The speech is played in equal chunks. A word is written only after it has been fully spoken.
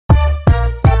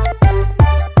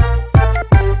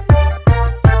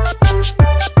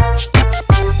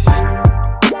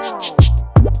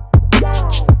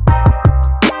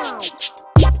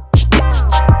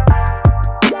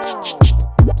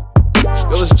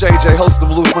JJ, host of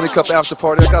the Maloof Money Cup after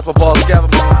party. I got my ball together.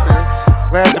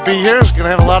 Glad to be here. We're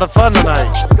gonna have a lot of fun tonight.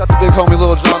 We got the big homie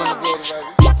Lil Jon in the building,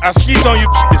 baby. I skeet on you.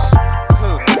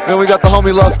 Then we got the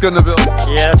homie Luska in the building.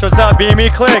 Yeah, that's what's up.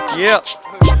 BME Click. Yep.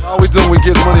 All we doing, we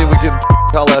getting money and we getting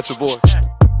holla at your boy.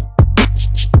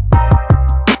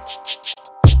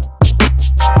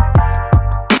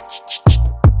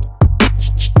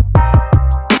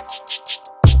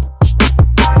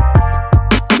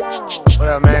 What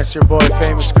up, man? It's your boy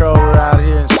Famous Crow. We're out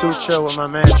here in Sutra with my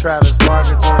man Travis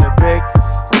Barker doing it big.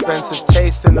 Expensive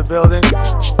Taste in the building.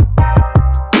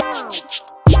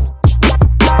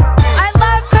 I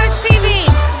love Kush TV.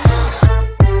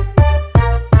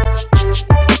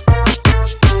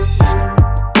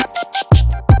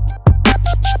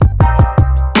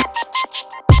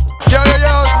 Yo, this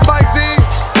is Mike Z.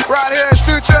 We're out here in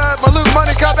Sutra, Maloof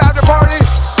Money Cup after party.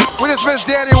 We just missed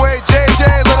Danny Way,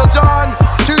 JJ, Lil Jon,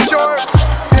 Too Short.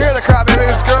 You hear the crowd, baby.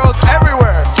 There's girls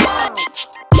everywhere.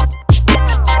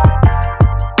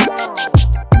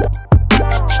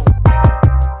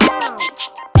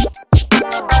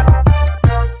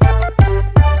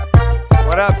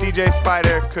 What up, DJ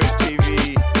Spider, Kush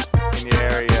TV in your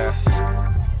area.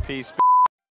 Peace.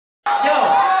 Yo,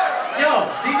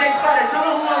 DJ Spider, tell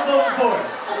them who I'm voting for.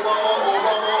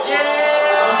 Yeah,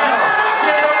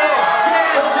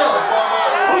 let's go.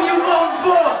 Who you voting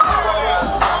for?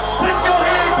 Put your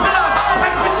hands up.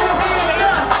 Put your hands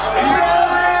up.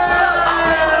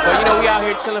 But you know, we out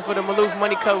here chilling for the Maloof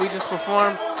Money Cup. We just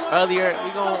performed earlier. We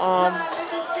gonna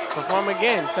perform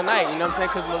again tonight. You know what I'm saying?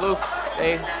 Because Maloof,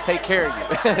 they take care of you.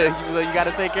 So you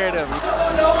gotta take care of them.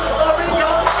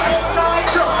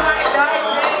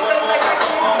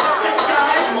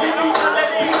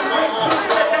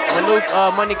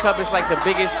 Maloof Money Cup is like the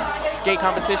biggest skate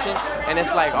competition, and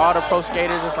it's like all the pro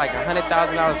skaters. It's like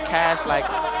 $100,000 cash, like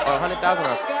or 100,000,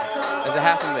 or is it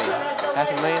 $500,000?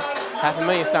 $500,000?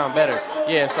 $500,000 sound better.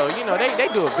 Yeah, so you know they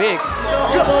do it big.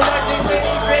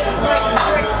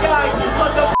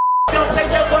 Don't say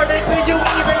the word until you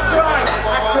even try.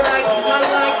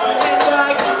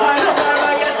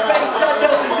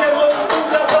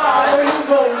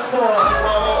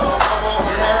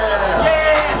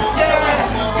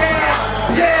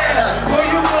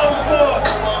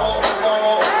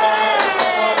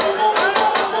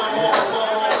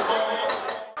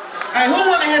 Hey, who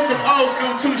want to hear some old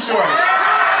school Too Short? If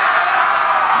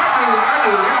you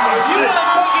want to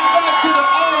take it back to the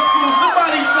old school,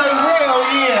 somebody say hell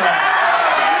yeah.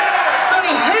 Say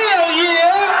hell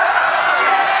yeah.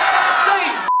 Say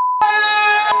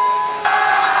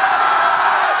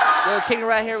Yo, King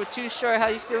right here with Too Short. How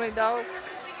you feeling, dog?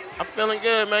 I'm feeling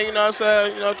good, man. You know what I'm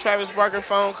saying? You know, Travis Barker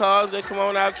phone calls. They come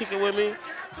on out, kick it with me.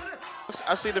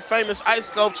 I see the famous ice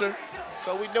sculpture.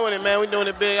 So we doing it, man. We doing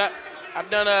it big. I've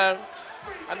done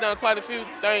quite a few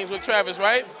things with Travis,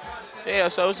 right? Yeah,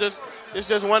 so it's just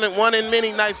one in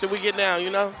many nights that we get down, you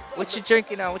know? What you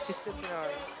drinking on? What you sipping on?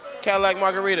 Cadillac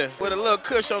margarita with a little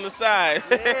Kush on the side.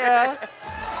 Yeah.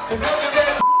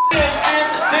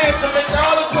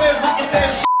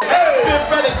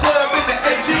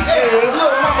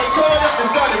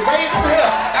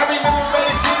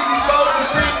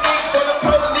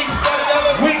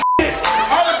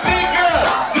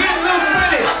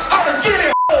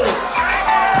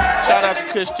 Shout out to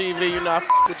Kush TV, you know I f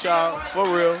with y'all, for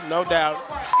real, no doubt. all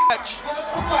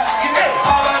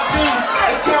I do is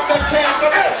count that cash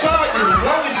up and charge you. As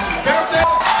long as you bounce that,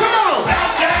 come on!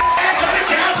 Bounce that ass on the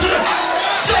counter.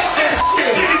 Shake that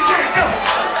shit. You can't go.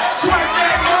 Twerk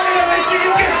that money. Let me see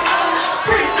you get.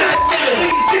 Freak that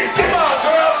nigga. Come on,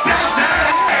 girl. Bounce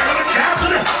that ass on the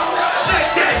counter.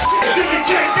 Shake that shit. You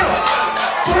can't go.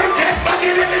 Twerk that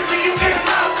money. Let me see you get.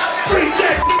 Freak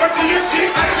that nigga. You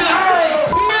see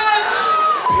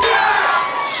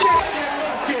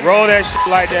roll that shit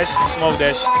like that shit, smoke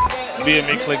that shit.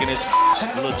 BME clicking this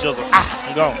little juggle.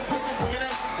 I'm gone.